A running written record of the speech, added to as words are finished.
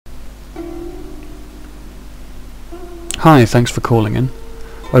Hi, thanks for calling in.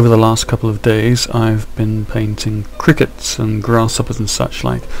 Over the last couple of days I've been painting crickets and grasshoppers and such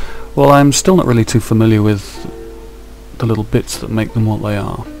like. Well, I'm still not really too familiar with the little bits that make them what they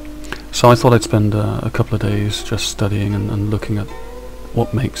are. So I thought I'd spend a couple of days just studying and looking at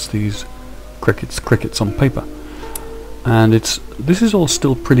what makes these crickets on paper. And this is all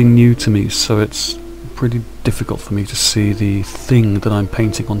still pretty new to me, so it's pretty difficult for me to see the thing that I'm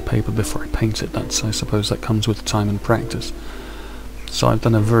painting on paper before I paint it. I suppose that comes with time and practice. So I've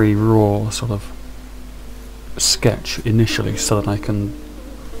done a very raw sort of sketch initially so that I can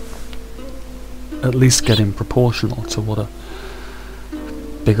at least get in proportional to what a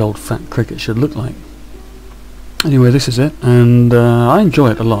big old fat cricket should look like. Anyway, this is it, and I enjoy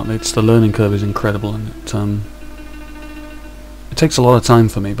it a lot. The learning curve is incredible, and it takes a lot of time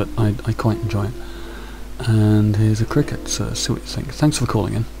for me, but I quite enjoy it. And here's a cricket, so see what you think. Thanks for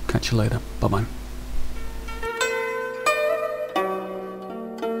calling in. Catch you later. Bye bye.